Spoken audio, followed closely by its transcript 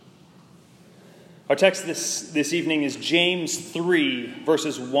Our text this evening is James 3,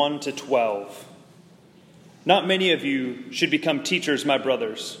 verses 1 to 12. Not many of you should become teachers, my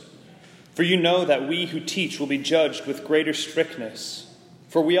brothers, for you know that we who teach will be judged with greater strictness.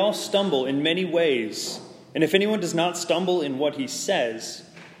 For we all stumble in many ways, and if anyone does not stumble in what he says,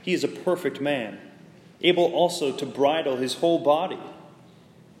 he is a perfect man, able also to bridle his whole body.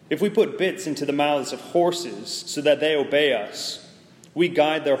 If we put bits into the mouths of horses so that they obey us, we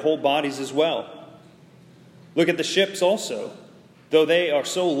guide their whole bodies as well. Look at the ships also. Though they are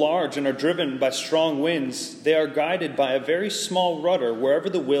so large and are driven by strong winds, they are guided by a very small rudder wherever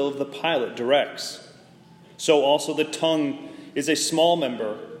the will of the pilot directs. So also the tongue is a small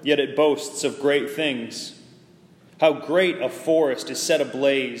member, yet it boasts of great things. How great a forest is set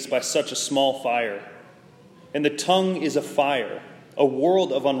ablaze by such a small fire. And the tongue is a fire, a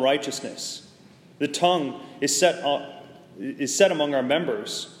world of unrighteousness. The tongue is set among our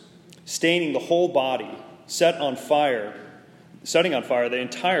members, staining the whole body, setting on fire the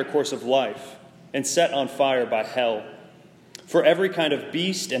entire course of life, and set on fire by hell. For every kind of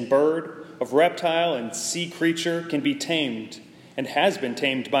beast and bird, of reptile and sea creature can be tamed, and has been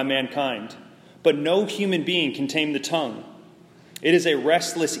tamed by mankind. But no human being can tame the tongue. It is a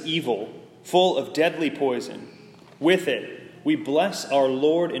restless evil, full of deadly poison. With it we bless our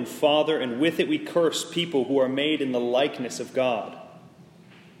Lord and Father, and with it we curse people who are made in the likeness of God.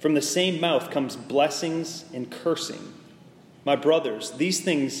 From the same mouth comes blessings and cursing. My brothers, these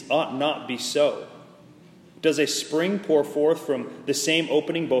things ought not be so. Does a spring pour forth from the same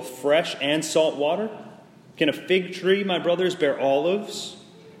opening both fresh and salt water? Can a fig tree, my brothers, bear olives,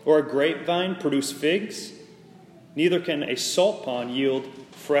 or a grapevine produce figs? Neither can a salt pond yield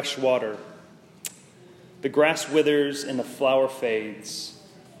fresh water. The grass withers and the flower fades,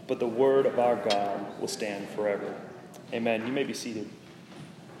 but the word of our God will stand forever. Amen. You may be seated.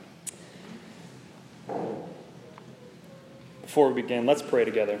 Before we begin, let's pray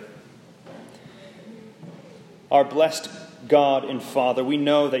together. Our blessed God and Father, we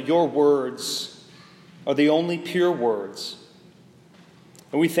know that your words are the only pure words.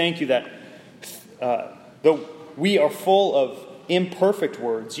 And we thank you that though we are full of imperfect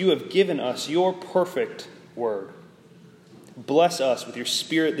words, you have given us your perfect word. Bless us with your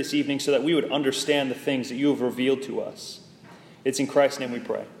Spirit this evening so that we would understand the things that you have revealed to us. It's in Christ's name we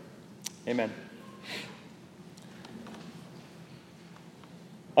pray. Amen.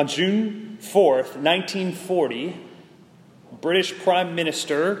 On June 4th, 1940, British Prime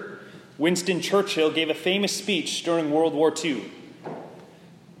Minister Winston Churchill gave a famous speech during World War II.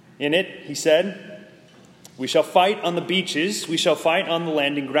 In it, he said, "We shall fight on the beaches, we shall fight on the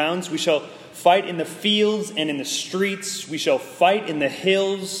landing grounds, we shall fight in the fields and in the streets, we shall fight in the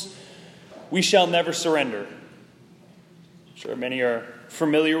hills, we shall never surrender." I'm sure many are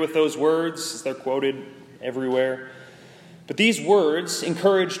familiar with those words as they're quoted everywhere. But these words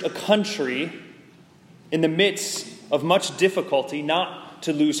encouraged a country in the midst of much difficulty not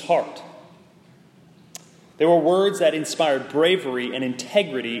to lose heart. They were words that inspired bravery and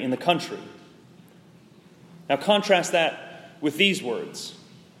integrity in the country. Now contrast that with these words.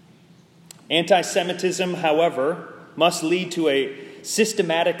 Anti-Semitism, however, must lead to a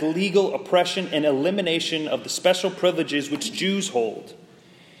systematic legal oppression and elimination of the special privileges which Jews hold.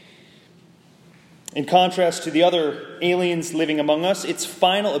 In contrast to the other aliens living among us, its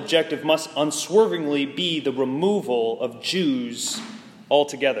final objective must unswervingly be the removal of Jews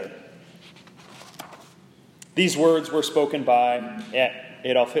altogether. These words were spoken by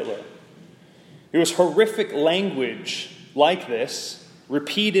Adolf Hitler. It was horrific language like this,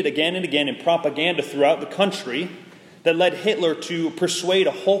 repeated again and again in propaganda throughout the country, that led Hitler to persuade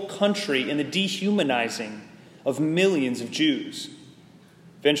a whole country in the dehumanizing of millions of Jews,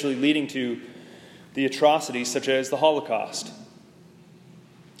 eventually leading to the atrocities such as the Holocaust.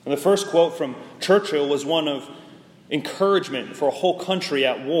 And the first quote from Churchill was one of encouragement for a whole country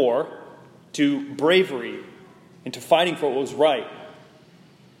at war to bravery and to fighting for what was right.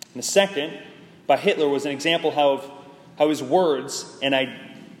 And the second, by Hitler, was an example how his words and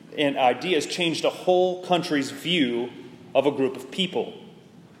ideas changed a whole country's view of a group of people,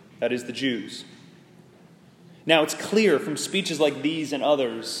 that is, the Jews. Now, it's clear from speeches like these and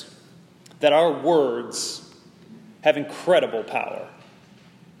others that our words have incredible power.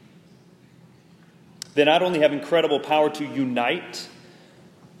 They not only have incredible power to unite,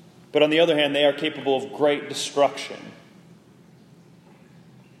 but on the other hand, they are capable of great destruction.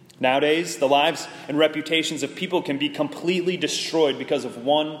 Nowadays, the lives and reputations of people can be completely destroyed because of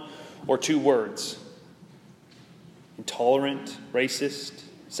one or two words. Intolerant, racist,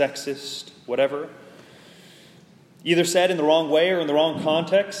 sexist, whatever. Either said in the wrong way or in the wrong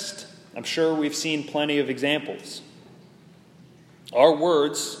context, I'm sure we've seen plenty of examples. Our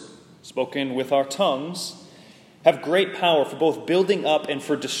words, spoken with our tongues, have great power for both building up and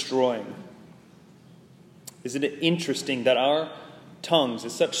for destroying. Isn't it interesting that our tongues,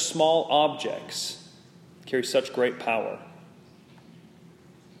 as such small objects, carry such great power?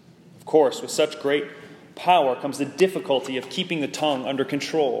 Of course, with such great power comes the difficulty of keeping the tongue under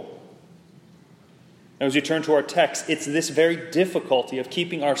control. Now, as we turn to our text, it's this very difficulty of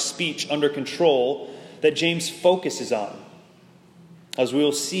keeping our speech under control that James focuses on. As we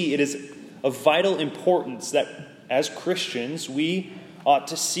will see, it is of vital importance that as Christians, we ought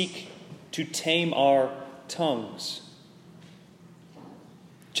to seek to tame our tongues.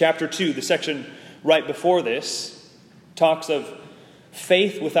 Chapter 2, the section right before this, talks of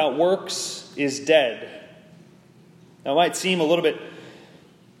faith without works is dead. Now, it might seem a little bit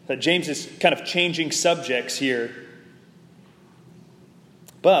that James is kind of changing subjects here.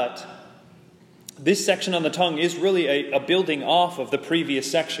 But this section on the tongue is really a building off of the previous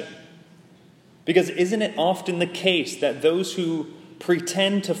section. Because isn't it often the case that those who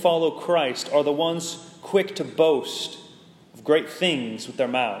pretend to follow Christ are the ones quick to boast of great things with their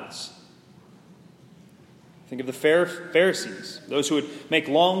mouths? Think of the Pharisees, those who would make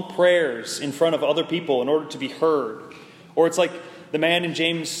long prayers in front of other people in order to be heard. Or it's like the man in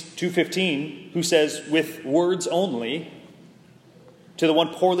James 2:15 who says, with words only, to the one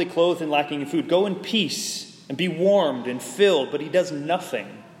poorly clothed and lacking in food, go in peace and be warmed and filled, but he does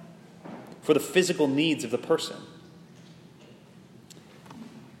nothing for the physical needs of the person.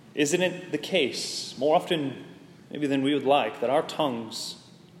 Isn't it the case, more often maybe than we would like, that our tongues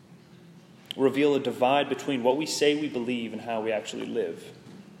reveal a divide between what we say we believe and how we actually live?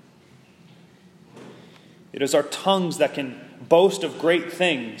 It is our tongues that can boast of great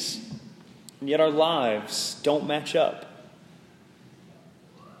things, and yet our lives don't match up.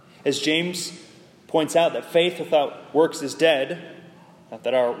 As James points out, that faith without works is dead, not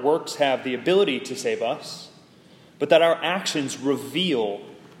that our works have the ability to save us, but that our actions reveal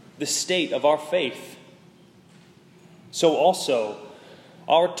the state of our faith. So also,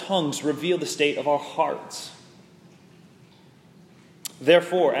 our tongues reveal the state of our hearts.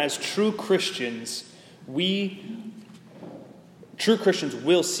 Therefore, as true Christians will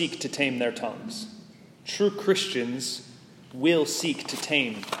seek to tame their tongues. True Christians will seek to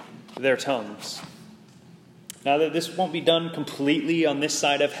tame their tongues. Now, that this won't be done completely on this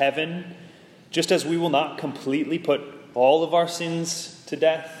side of heaven, just as we will not completely put all of our sins to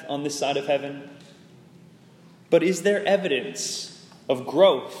death on this side of heaven. But is there evidence of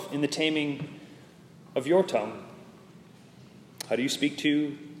growth in the taming of your tongue? How do you speak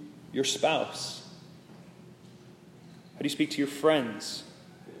to your spouse? How do you speak to your friends?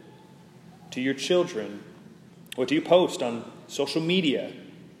 To your children? What do you post on social media?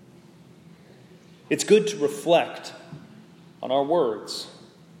 It's good to reflect on our words,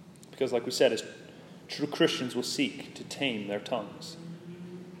 because like we said, as true Christians will seek to tame their tongues.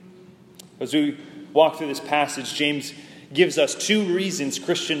 As we walk through this passage, James gives us two reasons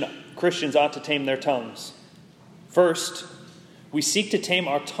Christians ought to tame their tongues. First, we seek to tame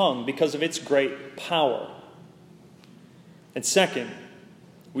our tongue because of its great power. And second,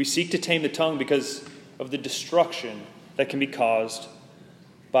 we seek to tame the tongue because of the destruction that can be caused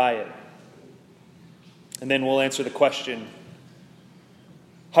by it. And then we'll answer the question,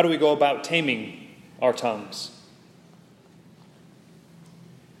 how do we go about taming our tongues?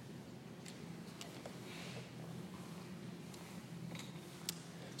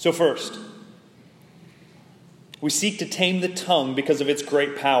 So first, we seek to tame the tongue because of its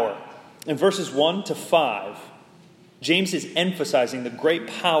great power. In verses 1 to 5, James is emphasizing the great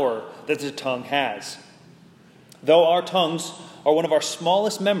power that the tongue has. Though our tongues are one of our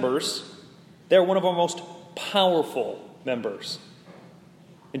smallest members, they are one of our most powerful members.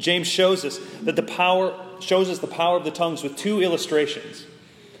 And James shows us the power of the tongues with two illustrations.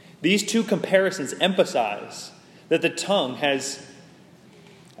 These two comparisons emphasize that the tongue has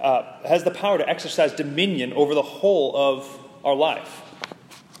the power to exercise dominion over the whole of our life.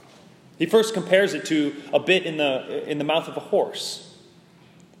 He first compares it to a bit in the mouth of a horse.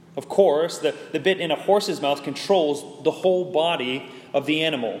 Of course, the bit in a horse's mouth controls the whole body of the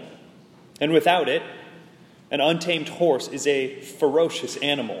animal. And without it, an untamed horse is a ferocious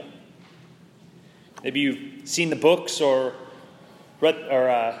animal. Maybe you've seen the books or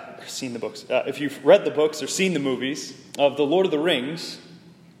seen the books. If you've read the books or seen the movies of The Lord of the Rings,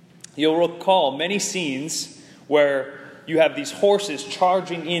 you'll recall many scenes where you have these horses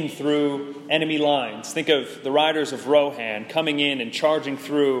charging in through enemy lines. Think of the riders of Rohan coming in and charging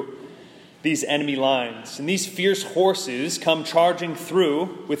through these enemy lines. And these fierce horses come charging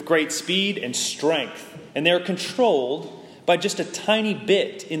through with great speed and strength. And they're controlled by just a tiny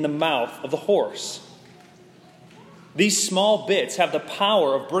bit in the mouth of the horse. These small bits have the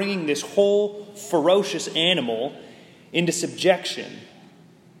power of bringing this whole ferocious animal into subjection.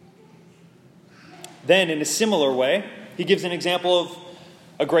 Then, in a similar way, he gives an example of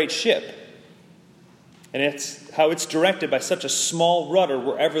a great ship. And it's how it's directed by such a small rudder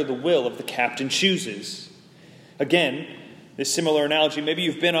wherever the will of the captain chooses. Again, this similar analogy, maybe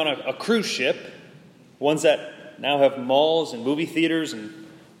you've been on a cruise ship, ones that now have malls and movie theaters and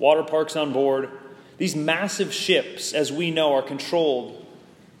water parks on board. These massive ships, as we know, are controlled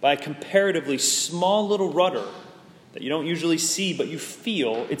by a comparatively small little rudder that you don't usually see, but you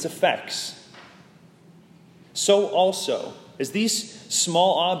feel its effects. So also, as these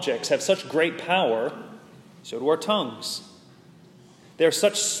small objects have such great power, so do our tongues. They are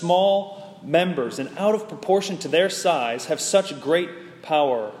such small members, and out of proportion to their size, have such great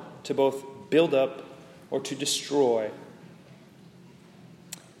power to both build up or to destroy.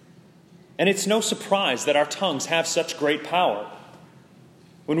 And it's no surprise that our tongues have such great power.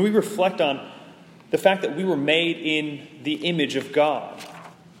 When we reflect on the fact that we were made in the image of God,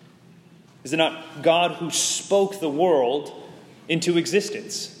 is it not God who spoke the world into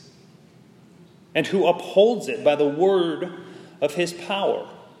existence and who upholds it by the word of his power?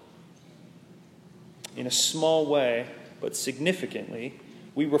 In a small way, but significantly,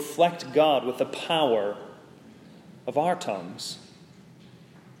 we reflect God with the power of our tongues.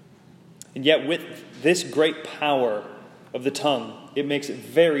 And yet with this great power of the tongue, it makes it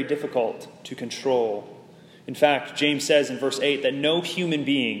very difficult to control. In fact, James says in verse 8 that no human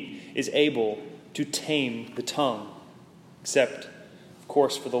being is able to tame the tongue, except, of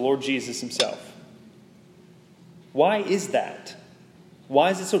course, for the Lord Jesus himself. Why is that?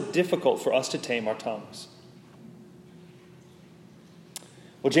 Why is it so difficult for us to tame our tongues?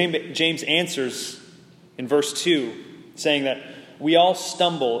 Well, James answers in verse 2, saying that we all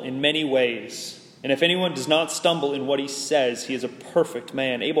stumble in many ways. And if anyone does not stumble in what he says, he is a perfect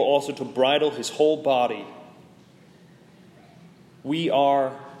man, able also to bridle his whole body. We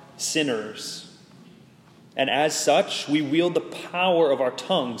are sinners. And as such, we wield the power of our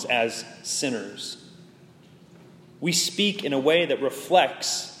tongues as sinners. We speak in a way that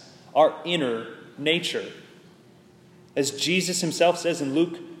reflects our inner nature. As Jesus himself says in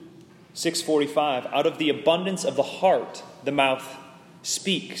Luke 6:45, out of the abundance of the heart, the mouth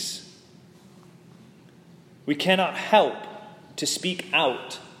speaks. We cannot help to speak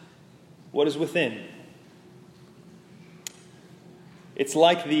out what is within. It's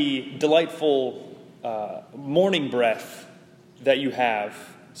like the delightful morning breath that you have.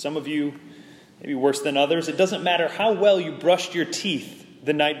 Some of you, maybe worse than others. It doesn't matter how well you brushed your teeth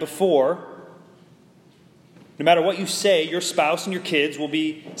the night before. No matter what you say, your spouse and your kids will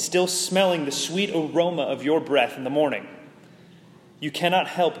be still smelling the sweet aroma of your breath in the morning. You cannot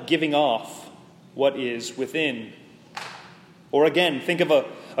help giving off what is within. Or again, think of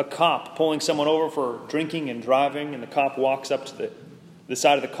a cop pulling someone over for drinking and driving, and the cop walks up to the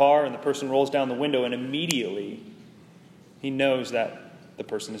side of the car, and the person rolls down the window, and immediately he knows that the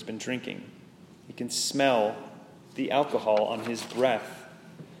person has been drinking. He can smell the alcohol on his breath.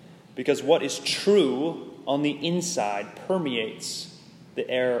 Because what is true on the inside permeates the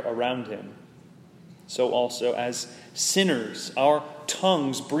air around him. So also as sinners, our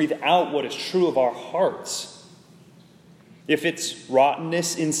tongues breathe out what is true of our hearts. If it's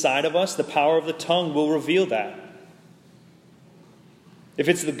rottenness inside of us, the power of the tongue will reveal that. If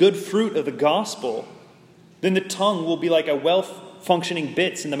it's the good fruit of the gospel, then the tongue will be like a well-functioning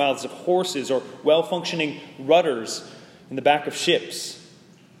bits in the mouths of horses or well-functioning rudders in the back of ships.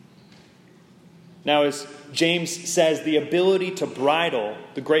 Now, as James says, the ability to bridle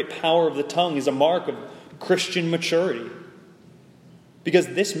the great power of the tongue is a mark of Christian maturity. Because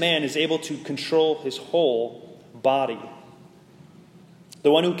this man is able to control his whole body. The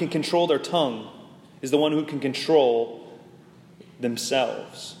one who can control their tongue is the one who can control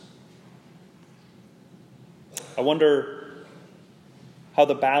themselves. I wonder how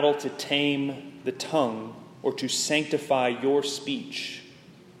the battle to tame the tongue or to sanctify your speech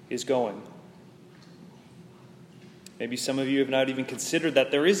is going. Maybe some of you have not even considered that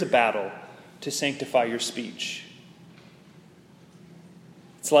there is a battle to sanctify your speech.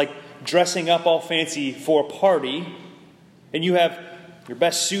 It's like dressing up all fancy for a party, and you have your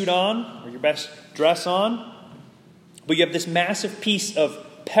best suit on, or your best dress on, but you have this massive piece of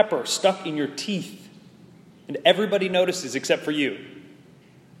pepper stuck in your teeth, and everybody notices except for you.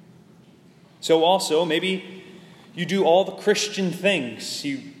 So also, maybe you do all the Christian things.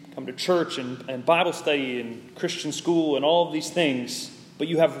 You come to church and Bible study and Christian school and all of these things, but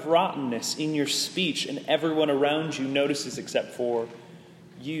you have rottenness in your speech and everyone around you notices except for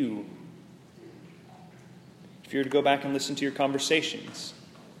you. If you were to go back and listen to your conversations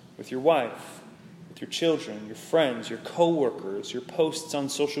with your wife, with your children, your friends, your coworkers, your posts on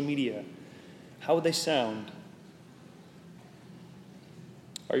social media, how would they sound?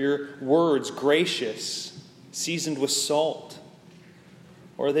 Are your words gracious, seasoned with salt?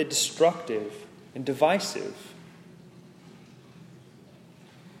 Or are they destructive and divisive?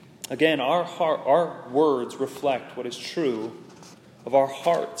 Again, our words reflect what is true of our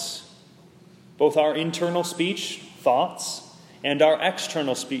hearts. Both our internal speech, thoughts, and our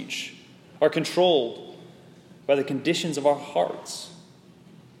external speech are controlled by the conditions of our hearts.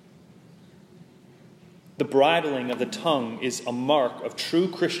 The bridling of the tongue is a mark of true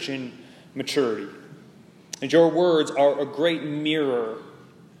Christian maturity. And your words are a great mirror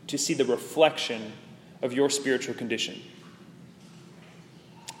to see the reflection of your spiritual condition.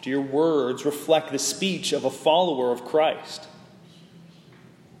 Do your words reflect the speech of a follower of Christ?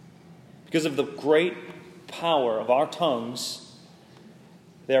 Because of the great power of our tongues,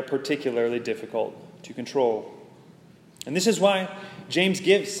 they are particularly difficult to control. And this is why James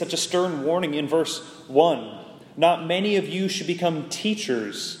gives such a stern warning in verse 1. Not many of you should become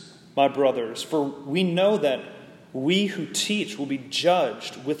teachers, my brothers, for we know that we who teach will be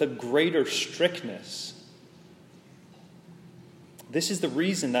judged with a greater strictness. This is the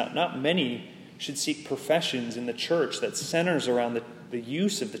reason that not many should seek professions in the church that centers around the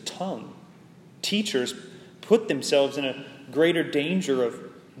use of the tongue. Teachers put themselves in a greater danger of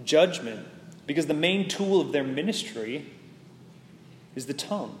judgment because the main tool of their ministry is the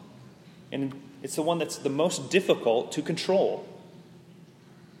tongue. And it's the one that's the most difficult to control.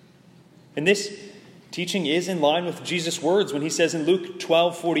 And this teaching is in line with Jesus' words when he says in Luke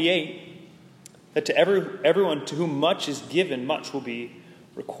 12:48 that to everyone to whom much is given, much will be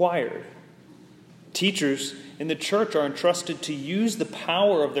required. Teachers in the church are entrusted to use the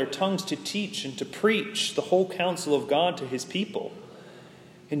power of their tongues to teach and to preach the whole counsel of God to his people.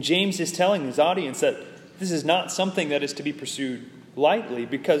 And James is telling his audience that this is not something that is to be pursued lightly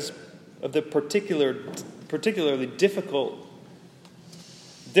because of the particularly difficulty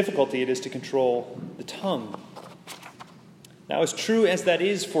it is to control the tongue. Now, as true as that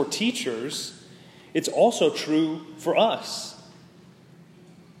is for teachers, it's also true for us.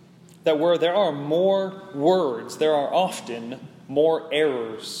 That where there are more words, there are often more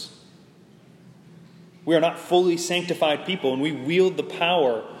errors. We are not fully sanctified people, and we wield the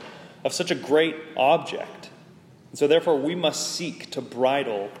power of such a great object. And so therefore we must seek to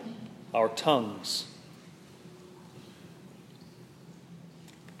bridle our tongues.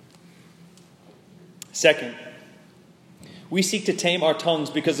 Second, we seek to tame our tongues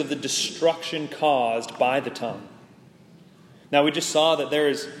because of the destruction caused by the tongue. Now, we just saw that there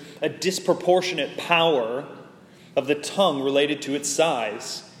is a disproportionate power of the tongue related to its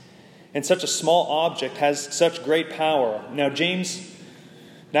size. And such a small object has such great power. Now, James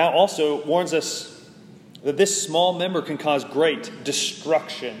now also warns us that this small member can cause great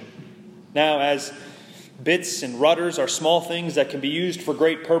destruction. Now, as bits and rudders are small things that can be used for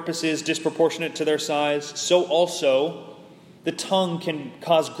great purposes disproportionate to their size, so also the tongue can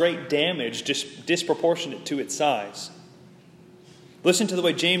cause great damage disproportionate to its size. Listen to the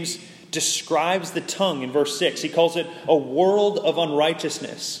way James describes the tongue in verse 6. He calls it a world of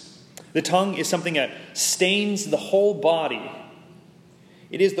unrighteousness. The tongue is something that stains the whole body.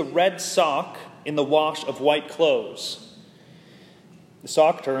 It is the red sock in the wash of white clothes. The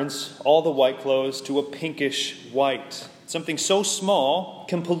sock turns all the white clothes to a pinkish white. Something so small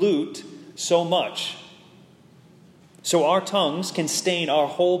can pollute so much. So our tongues can stain our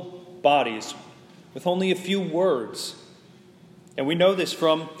whole bodies with only a few words. And we know this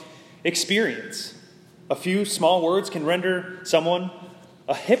from experience. A few small words can render someone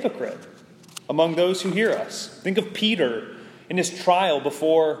a hypocrite among those who hear us. Think of Peter in his trial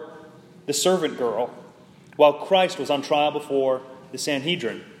before the servant girl, while Christ was on trial before the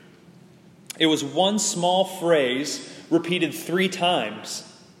Sanhedrin. It was one small phrase repeated 3 times.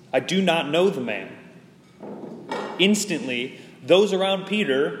 I do not know the man. Instantly, those around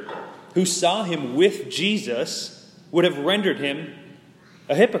Peter who saw him with Jesus would have rendered him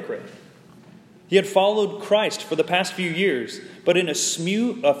a hypocrite. He had followed Christ for the past few years, but in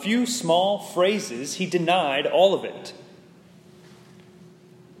a few small phrases, he denied all of it.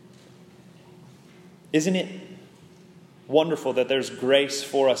 Isn't it wonderful that there's grace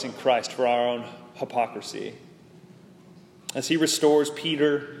for us in Christ for our own hypocrisy? As he restores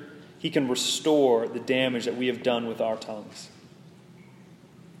Peter, he can restore the damage that we have done with our tongues.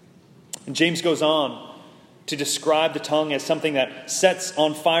 And James goes on to describe the tongue as something that sets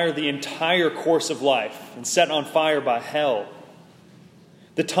on fire the entire course of life and set on fire by hell.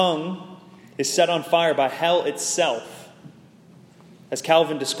 The tongue is set on fire by hell itself. As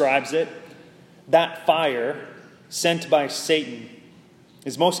Calvin describes it, that fire sent by Satan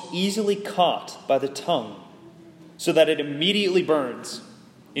is most easily caught by the tongue, so that it immediately burns.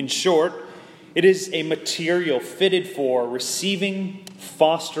 In short, it is a material fitted for receiving,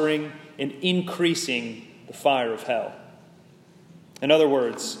 fostering, and increasing the fire of hell. In other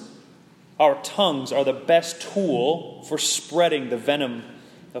words, our tongues are the best tool for spreading the venom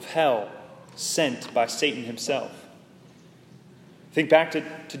of hell sent by Satan himself. Think back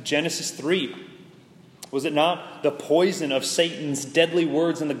to Genesis 3. Was it not the poison of Satan's deadly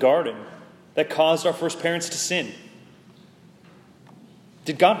words in the garden that caused our first parents to sin?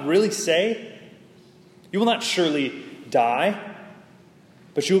 Did God really say, "You will not surely die,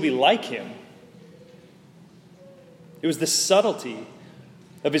 but you will be like him"? It was the subtlety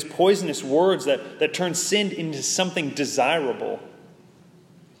of his poisonous words that turned sin into something desirable.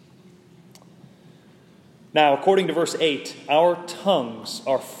 Now, according to verse 8, our tongues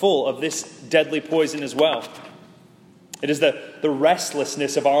are full of this deadly poison as well. It is the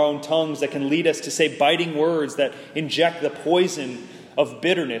restlessness of our own tongues that can lead us to say biting words that inject the poison of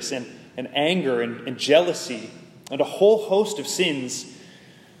bitterness and anger and jealousy and a whole host of sins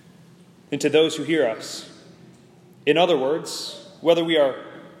into those who hear us. In other words, whether we are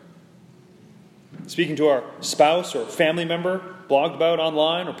speaking to our spouse or family member, blogged about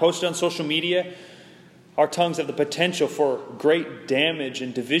online or posted on social media, our tongues have the potential for great damage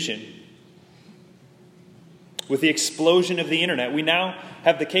and division. With the explosion of the internet, we now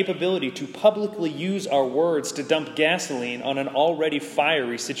have the capability to publicly use our words to dump gasoline on an already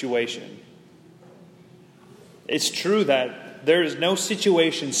fiery situation. It's true that there is no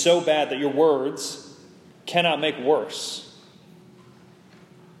situation so bad that your words cannot make worse.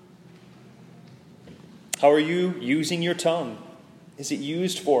 How are you using your tongue? Is it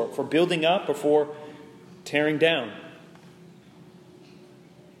used for building up or for tearing down?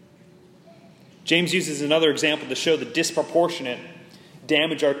 James uses another example to show the disproportionate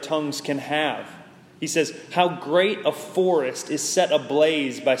damage our tongues can have. He says, "How great a forest is set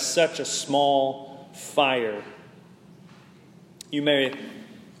ablaze by such a small fire." You may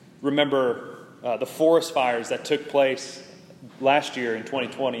remember the forest fires that took place last year in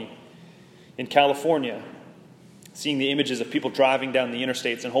 2020 in California. Seeing the images of people driving down the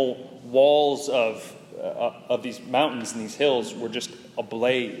interstates and whole walls of these mountains and these hills were just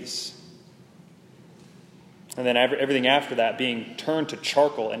ablaze. And then everything after that being turned to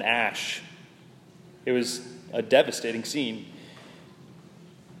charcoal and ash. It was a devastating scene.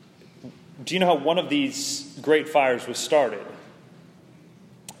 Do you know how one of these great fires was started?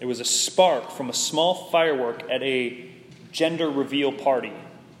 It was a spark from a small firework at a gender reveal party.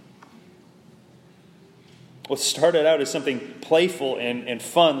 What started out as something playful and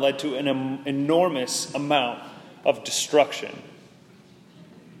fun led to an enormous amount of destruction.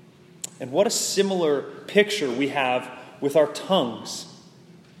 And what a similar picture we have with our tongues.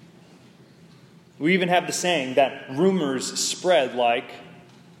 We even have the saying that rumors spread like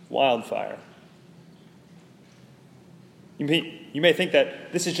wildfire. You may think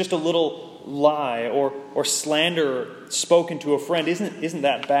that this is just a little lie or slander spoken to a friend. Isn't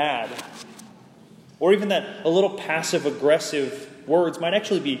that bad? Or even that a little passive-aggressive words might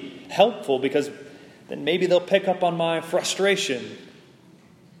actually be helpful because then maybe they'll pick up on my frustration.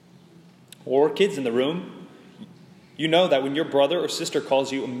 Or kids in the room, you know that when your brother or sister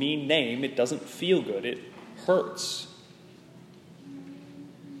calls you a mean name, it doesn't feel good. It hurts.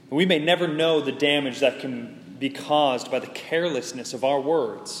 We may never know the damage that can be caused by the carelessness of our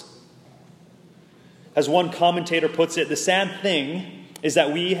words. As one commentator puts it, the sad thing is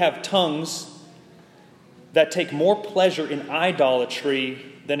that we have tongues that take more pleasure in idolatry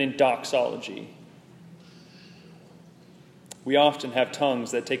than in doxology. We often have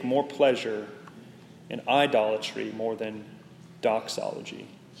tongues that take more pleasure in idolatry more than doxology.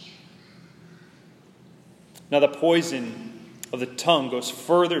 Now, the poison of the tongue goes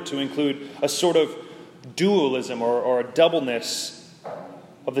further to include a sort of dualism or a doubleness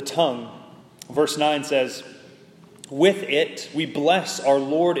of the tongue. Verse 9 says, "With it we bless our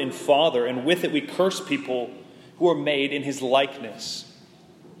Lord and Father, and with it we curse people who are made in his likeness."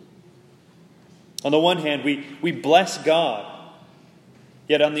 On the one hand, we bless God.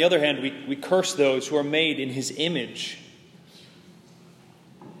 Yet on the other hand, we curse those who are made in his image.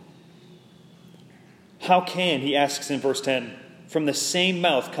 How can, he asks in verse 10, from the same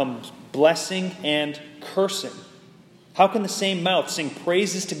mouth comes blessing and cursing? How can the same mouth sing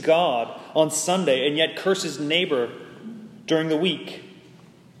praises to God on Sunday and yet curse his neighbor during the week?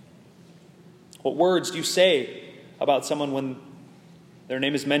 What words do you say about someone when their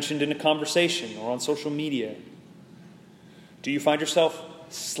name is mentioned in a conversation or on social media? Do you find yourself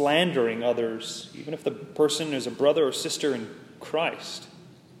slandering others, even if the person is a brother or sister in Christ?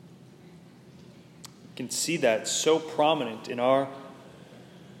 You can see that so prominent in our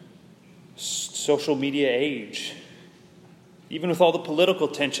social media age. Even with all the political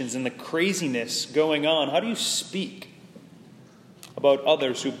tensions and the craziness going on, how do you speak about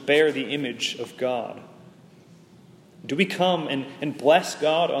others who bear the image of God? Do we come and bless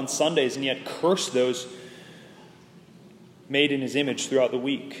God on Sundays and yet curse those made in his image throughout the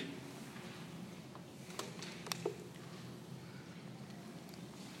week?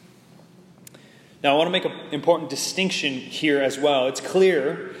 Now, I want to make an important distinction here as well. It's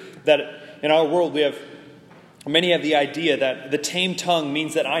clear that in our world many have the idea that the tame tongue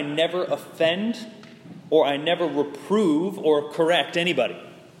means that I never offend or I never reprove or correct anybody.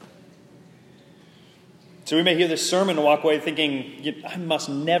 So we may hear this sermon and walk away thinking, I must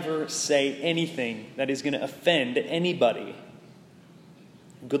never say anything that is going to offend anybody.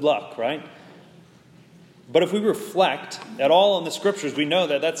 Good luck, right? But if we reflect at all on the Scriptures, we know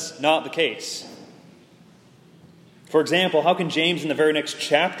that that's not the case. For example, how can James in the very next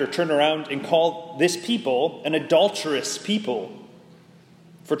chapter turn around and call this people an adulterous people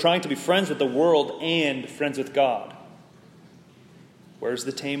for trying to be friends with the world and friends with God? Where's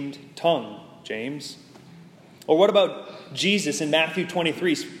the tamed tongue, James? Or what about Jesus in Matthew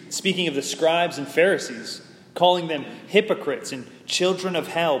 23, speaking of the scribes and Pharisees, calling them hypocrites and children of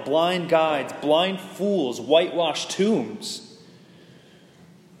hell, blind guides, blind fools, whitewashed tombs?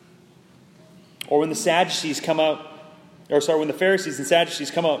 Or when the when the Pharisees and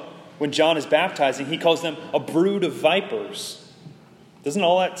Sadducees come out when John is baptizing, he calls them a brood of vipers. Doesn't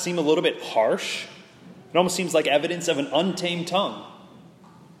all that seem a little bit harsh? It almost seems like evidence of an untamed tongue.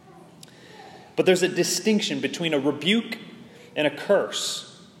 But there's a distinction between a rebuke and a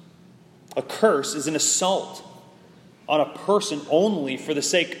curse. A curse is an assault on a person only for the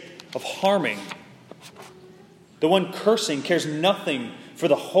sake of harming. The one cursing cares nothing for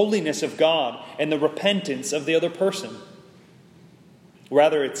the holiness of God and the repentance of the other person.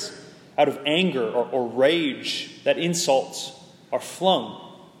 Rather, it's out of anger or rage that insults are flung.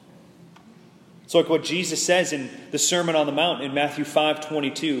 It's like what Jesus says in the Sermon on the Mount in Matthew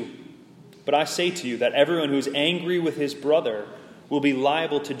 5:22. But I say to you that everyone who is angry with his brother will be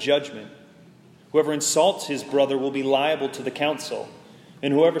liable to judgment. Whoever insults his brother will be liable to the council.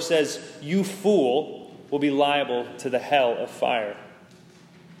 And whoever says, "You fool," will be liable to the hell of fire.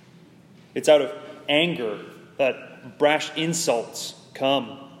 It's out of anger that brash insults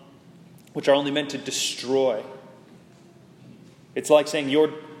come, which are only meant to destroy. It's like saying,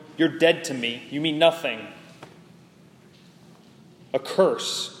 you're dead to me. You mean nothing. A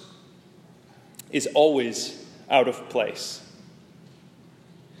curse is always out of place.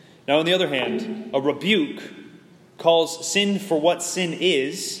 Now, on the other hand, a rebuke calls sin for what sin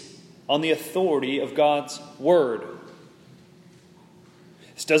is on the authority of God's word.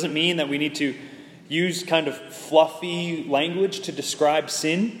 This doesn't mean that we need to use kind of fluffy language to describe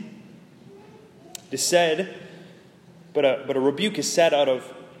sin. It is said, but a rebuke is said out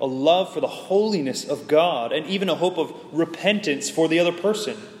of a love for the holiness of God and even a hope of repentance for the other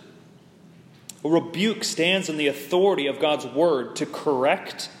person. A rebuke stands on the authority of God's word to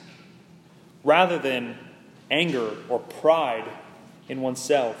correct rather than anger or pride in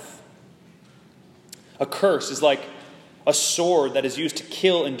oneself. A curse is like a sword that is used to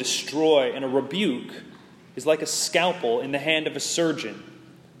kill and destroy, and a rebuke is like a scalpel in the hand of a surgeon.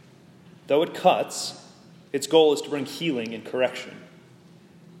 Though it cuts, its goal is to bring healing and correction.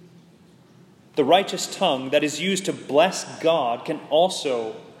 The righteous tongue that is used to bless God can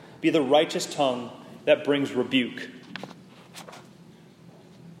also be the righteous tongue that brings rebuke.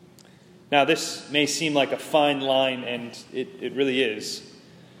 Now, this may seem like a fine line, and it really is.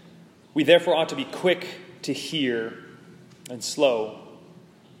 We therefore ought to be quick to hear and slow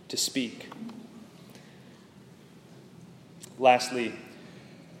to speak. Lastly,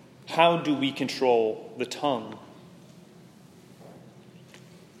 how do we control the tongue?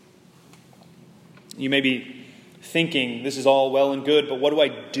 You may be thinking, this is all well and good, but what do I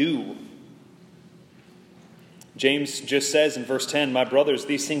do? James just says in verse 10, "My brothers,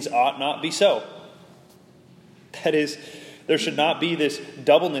 these things ought not be so." That is, there should not be this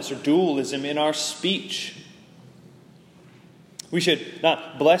doubleness or dualism in our speech. We should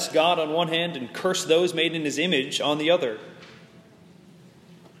not bless God on one hand and curse those made in his image on the other.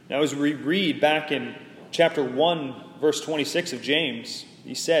 Now, as we read back in chapter 1, verse 26 of James,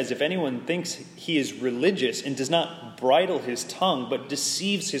 he says, if anyone thinks he is religious and does not bridle his tongue but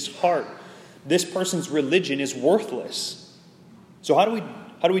deceives his heart, this person's religion is worthless. So how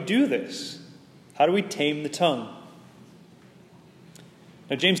do we do this? How do we tame the tongue?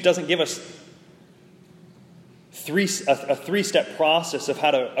 Now, James doesn't give us a three-step process of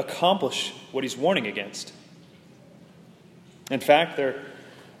how to accomplish what he's warning against. In fact, there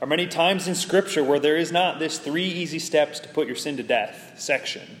are many times in Scripture where there is not this 3 easy steps to put your sin to death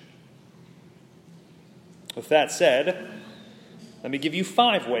section. With that said, let me give you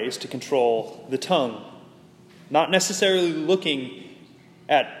 5 ways to control the tongue. Not necessarily looking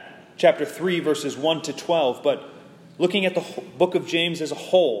at chapter 3, verses 1 to 12, but looking at the book of James as a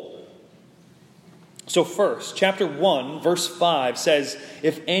whole. So first, chapter 1, verse 5 says,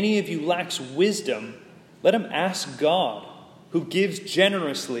 if any of you lacks wisdom, let him ask God, who gives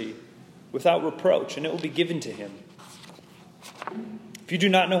generously without reproach, and it will be given to him. If you do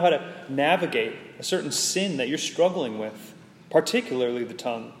not know how to navigate a certain sin that you're struggling with, particularly the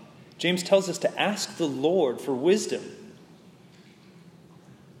tongue, James tells us to ask the Lord for wisdom.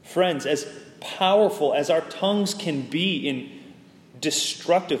 Friends, as powerful as our tongues can be in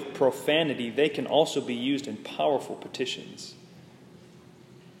destructive profanity, they can also be used in powerful petitions.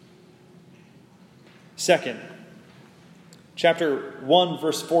 Second, chapter 1,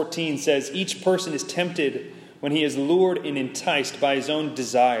 verse 14 says, each person is tempted when he is lured and enticed by his own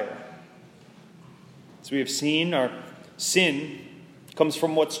desire. As we have seen, our sin comes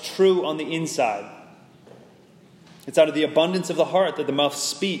from what's true on the inside. It's out of the abundance of the heart that the mouth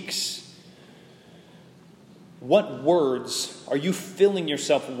speaks. What words are you filling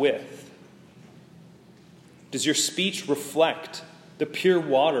yourself with? Does your speech reflect the pure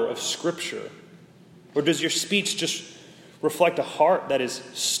water of Scripture? Or does your speech just reflect a heart that is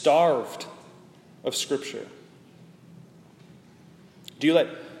starved of Scripture? Do you let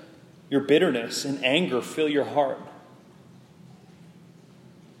your bitterness and anger fill your heart?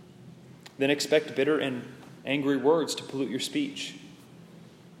 Then expect bitter and angry words to pollute your speech.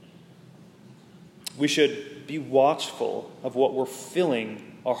 We should be watchful of what we're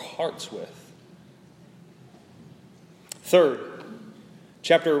filling our hearts with. Third,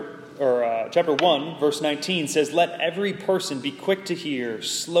 chapter 1, verse 19 says, let every person be quick to hear,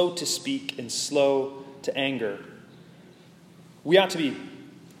 slow to speak, and slow to anger. We ought to be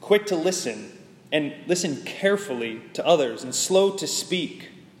quick to listen and listen carefully to others and slow to speak.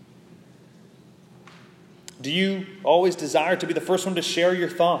 Do you always desire to be the first one to share your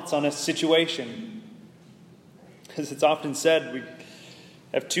thoughts on a situation? Because it's often said we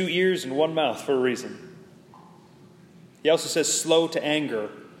have 2 ears and 1 mouth for a reason. He also says slow to anger.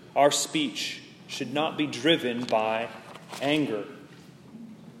 Our speech should not be driven by anger.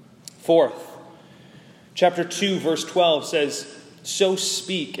 Fourth, chapter 2, verse 12 says, so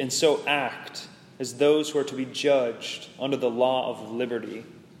speak and so act as those who are to be judged under the law of liberty.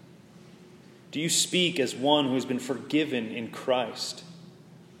 Do you speak as one who has been forgiven in Christ?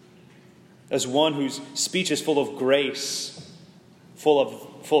 As one whose speech is full of grace, full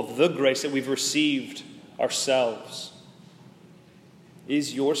of the grace that we've received ourselves?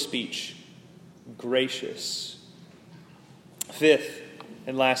 Is your speech gracious? Fifth,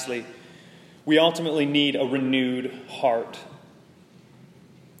 and lastly, we ultimately need a renewed heart.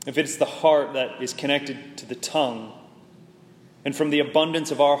 If it's the heart that is connected to the tongue, and from the abundance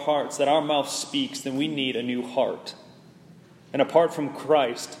of our hearts that our mouth speaks, then we need a new heart. And apart from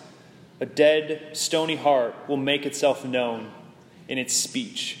Christ, a dead, stony heart will make itself known in its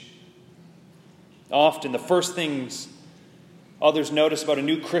speech. Often, the first things others notice about a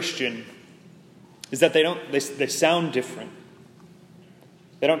new Christian is that they sound different.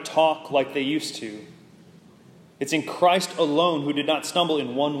 They don't talk like they used to. It's in Christ alone, who did not stumble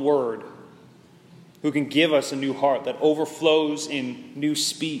in one word, who can give us a new heart that overflows in new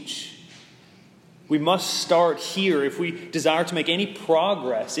speech. We must start here if we desire to make any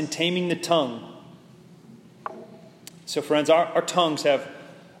progress in taming the tongue. So friends, our tongues have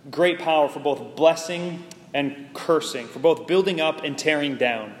great power for both blessing and cursing, for both building up and tearing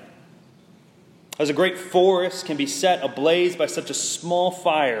down. As a great forest can be set ablaze by such a small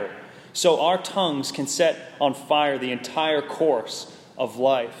fire, so our tongues can set on fire the entire course of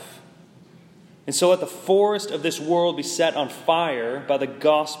life. And so let the forest of this world be set on fire by the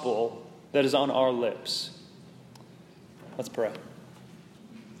gospel that is on our lips. Let's pray.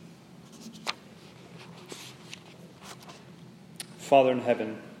 Father in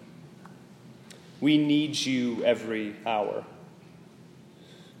heaven, we need you every hour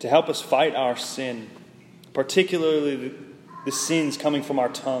to help us fight our sin, particularly the sins coming from our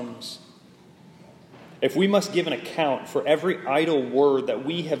tongues. If we must give an account for every idle word that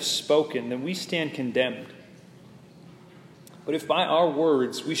we have spoken, then we stand condemned. But if by our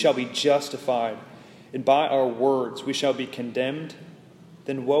words we shall be justified, and by our words we shall be condemned,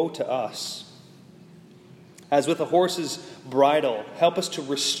 then woe to us. As with a horse's bridle, help us to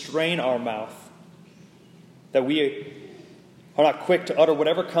restrain our mouth, that we are not quick to utter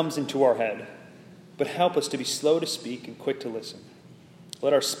whatever comes into our head, but help us to be slow to speak and quick to listen.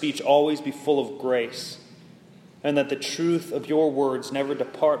 Let our speech always be full of grace, and that the truth of your words never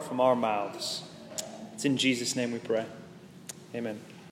depart from our mouths. It's in Jesus' name we pray. Amen.